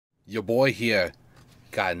Your boy here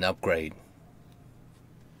got an upgrade.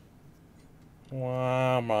 Hey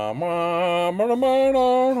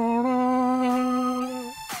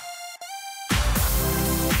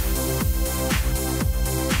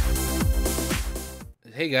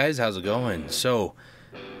guys, how's it going? So,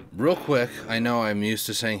 real quick, I know I'm used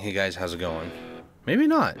to saying, hey guys, how's it going? Maybe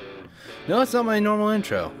not. No, it's not my normal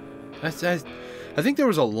intro. I think there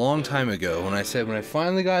was a long time ago when I said when I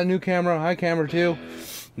finally got a new camera, hi camera 2,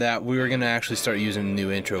 that we were going to actually start using a new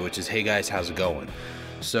intro, which is, hey guys, how's it going?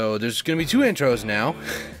 So there's going to be 2 intros now,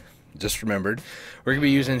 just remembered. We're going to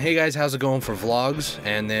be using, hey guys, how's it going for vlogs,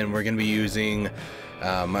 and then we're going to be using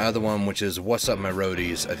my other one, which is, what's up my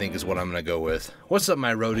roadies, I think is what I'm going to go with. What's up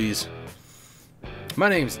my roadies? My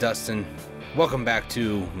name's Dustin. Welcome back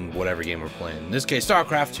to whatever game we're playing. In this case,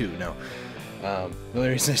 StarCraft 2. No. The only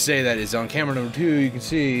reason I say that is on camera number 2, you can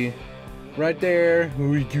see right there.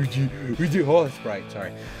 Oh, that's bright.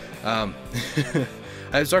 Sorry. I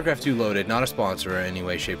have StarCraft 2 loaded. Not a sponsor in any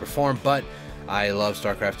way, shape, or form, but I love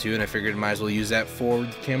StarCraft 2, and I figured I might as well use that for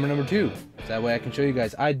camera number 2. That way I can show you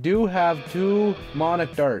guys. I do have 2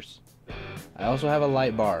 monitors. I also have a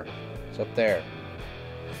light bar. It's up there.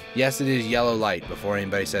 Yes, it is yellow light before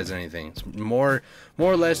anybody says anything. It's more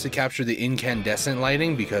or less to capture the incandescent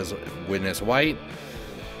lighting, because when it's white,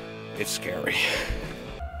 it's scary.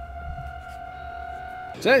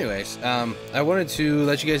 So anyways, I wanted to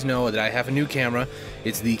let you guys know that I have a new camera.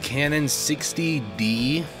 It's the Canon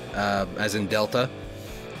 80D, as in Delta,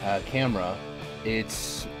 camera.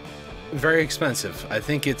 It's very expensive. I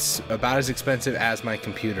think it's about as expensive as my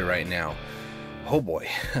computer right now. Oh boy.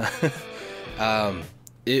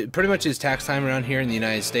 It pretty much is tax time around here in the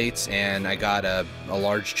United States, and I got a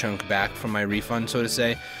large chunk back from my refund, so to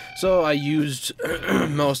say. So I used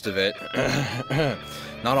most of it,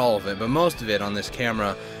 not all of it, but most of it on this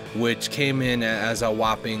camera, which came in as a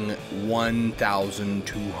whopping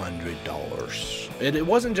 $1,200. It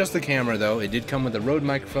wasn't just the camera though. It did come with a Rode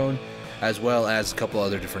microphone, as well as a couple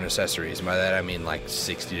other different accessories. And by that I mean like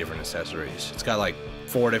 60 different accessories. It's got like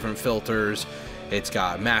 4 different filters. It's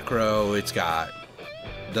got macro.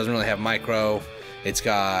 Doesn't really have micro. It's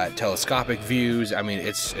got telescopic views. I mean,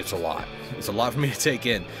 it's a lot. It's a lot for me to take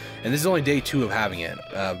in. And this is only day 2 of having it.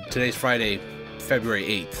 Today's Friday, February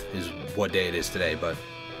 8th is what day it is today. But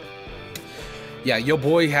yeah, your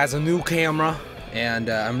boy has a new camera, and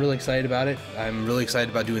I'm really excited about it. I'm really excited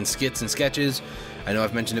about doing skits and sketches. I know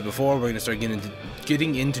I've mentioned it before. We're gonna start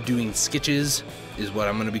getting into doing sketches, is what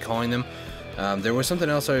I'm gonna be calling them. There was something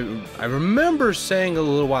else I remember saying a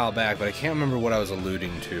little while back, but I can't remember what I was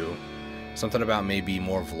alluding to. Something about maybe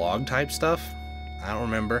more vlog type stuff. I don't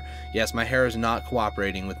remember. Yes, my hair is not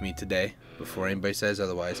cooperating with me today, before anybody says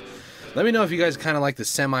otherwise. Let me know if you guys kind of like the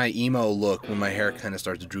semi-emo look when my hair kind of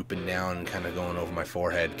starts drooping down and kind of going over my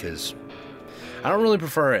forehead, because I don't really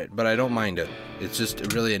prefer it, but I don't mind it. It's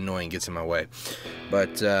just really annoying, gets in my way.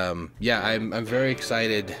 But yeah, I'm very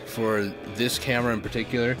excited for this camera in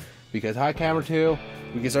particular, because hi camera 2,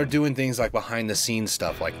 we can start doing things like behind the scenes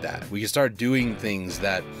stuff like that. We can start doing things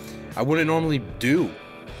that I wouldn't normally do,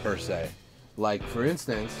 per se. Like, for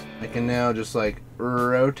instance, I can now just like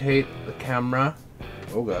rotate the camera.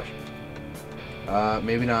 Oh gosh.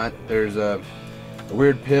 Maybe not. There's a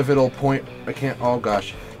weird pivotal point. I can't, oh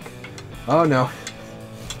gosh. Oh no.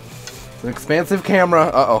 It's an expansive camera.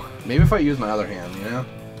 Uh-oh. Maybe if I use my other hand, you know?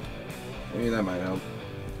 Maybe that might help.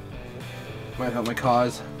 Might help my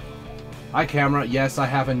cause. Hi camera, yes, I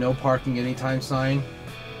have a no parking anytime sign.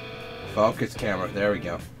 Focus camera, there we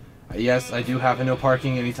go. Yes, I do have a no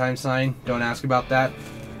parking anytime sign. Don't ask about that.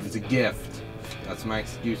 It's a gift. That's my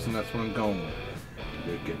excuse, and that's what I'm going with.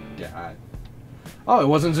 Good God. Oh, it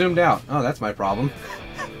wasn't zoomed out. Oh, that's my problem.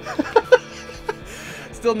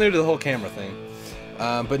 Still new to the whole camera thing.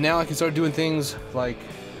 But now I can start doing things like,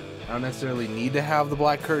 I don't necessarily need to have the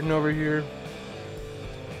black curtain over here.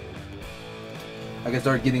 I can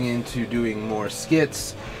start getting into doing more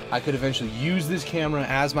skits. I could eventually use this camera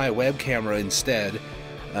as my web camera instead.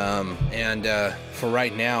 For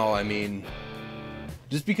right now, I mean,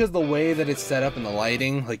 just because the way that it's set up in the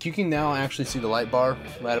lighting, like you can now actually see the light bar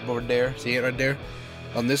right up over there. See it right there?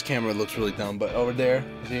 On this camera it looks really dumb, but over there,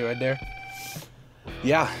 see it right there?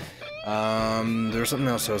 Yeah. There was something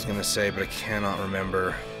else I was gonna say, but I cannot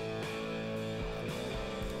remember.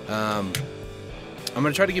 I'm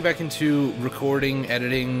going to try to get back into recording,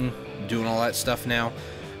 editing, doing all that stuff now.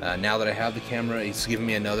 Now that I have the camera, it's given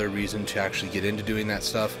me another reason to actually get into doing that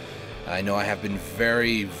stuff. I know I have been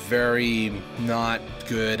very, very not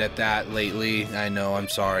good at that lately. I know, I'm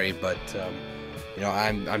sorry, but you know,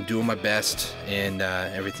 I'm doing my best in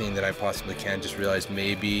everything that I possibly can. Just realized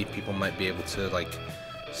maybe people might be able to like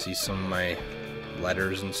See some of my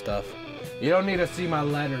letters and stuff. You don't need to see my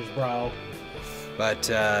letters, bro. But,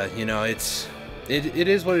 you know, it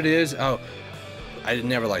is what it is. Oh, I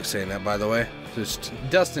never like saying that, by the way. Just,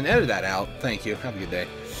 Dustin, edit that out. Thank you. Have a good day.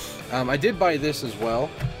 I did buy this as well.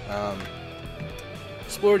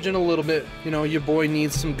 Splurging a little bit. You know, your boy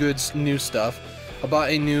needs some good new stuff. I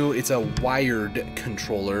bought it's a wired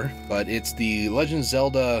controller, but it's the Legend of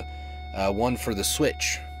Zelda one for the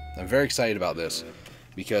Switch. I'm very excited about this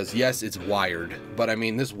because, yes, it's wired, but I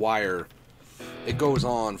mean, this wire, it goes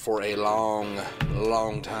on for a long,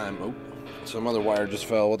 long time. Oh, some other wire just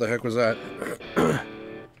fell. What the heck was that?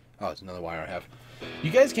 Oh, it's another wire I have.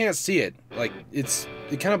 You guys can't see it. Like, it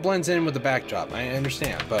kind of blends in with the backdrop. I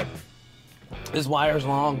understand, but this wire's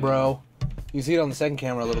long, bro. You can see it on the second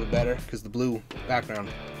camera a little bit better because the blue background,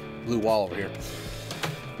 blue wall over here.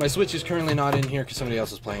 My Switch is currently not in here because somebody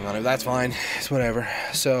else is playing on it. That's fine. It's whatever.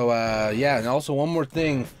 So, yeah, and also one more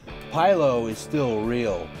thing. Pylo is still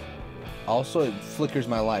real. Also, it flickers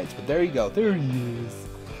my lights, but there you go. There he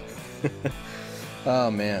is.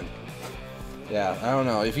 Oh, man. Yeah, I don't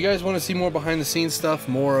know. If you guys want to see more behind-the-scenes stuff,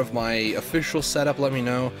 more of my official setup, let me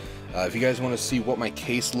know. If you guys want to see what my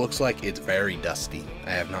case looks like, it's very dusty.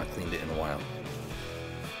 I have not cleaned it in a while.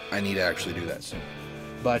 I need to actually do that soon.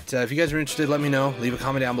 But if you guys are interested, let me know. Leave a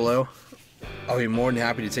comment down below. I'll be more than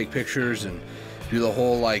happy to take pictures and do the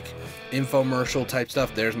whole, like, infomercial type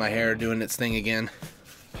stuff. There's my hair doing its thing again.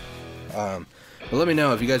 But let me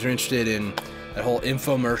know if you guys are interested in that whole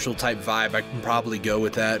infomercial type vibe. I can probably go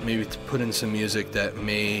with that. Maybe to put in some music that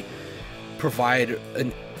may provide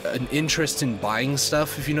an interest in buying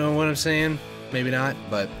stuff, if you know what I'm saying. Maybe not,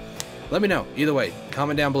 but let me know. Either way,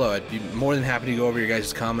 comment down below. I'd be more than happy to go over your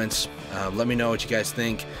guys' comments. Let me know what you guys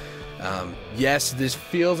think. Yes, this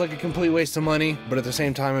feels like a complete waste of money, but at the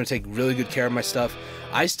same time, I'm going to take really good care of my stuff.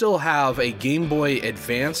 I still have a Game Boy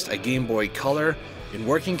Advanced, a Game Boy Color in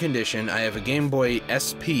working condition. I have a Game Boy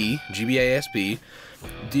SP, GBA SP,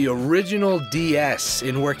 the original DS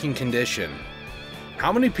in working condition.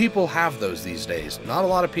 How many people have those these days? Not a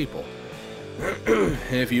lot of people. And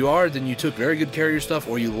if you are, then you took very good care of your stuff,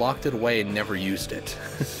 or you locked it away and never used it.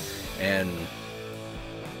 And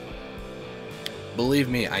believe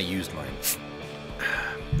me, I used mine.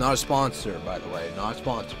 Not a sponsor, by the way. Not a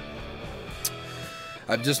sponsor.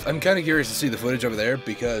 I'm kind of curious to see the footage over there,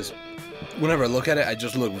 because whenever I look at it, I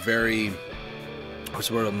just look very, what's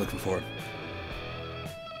the word I'm looking for?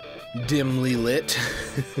 Dimly lit.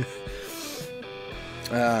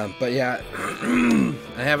 But yeah,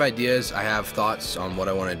 I have ideas, I have thoughts on what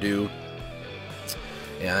I want to do,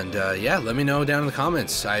 and yeah, let me know down in the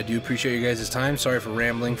comments. I do appreciate you guys' time. Sorry for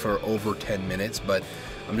rambling for over 10 minutes, but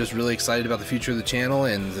I'm just really excited about the future of the channel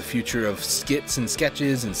and the future of skits and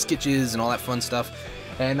sketches and sketches and all that fun stuff.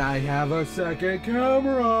 And I have a second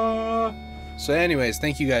camera. So anyways,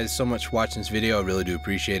 thank you guys so much for watching this video. I really do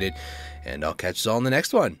appreciate it, and I'll catch you all in the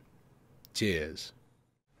next one. Cheers.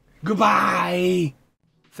 Goodbye.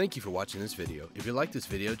 Thank you for watching this video. If you like this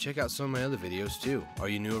video, check out some of my other videos too. Are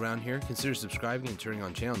you new around here? Consider subscribing and turning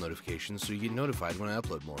on channel notifications so you get notified when I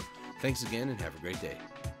upload more. Thanks again, and have a great day.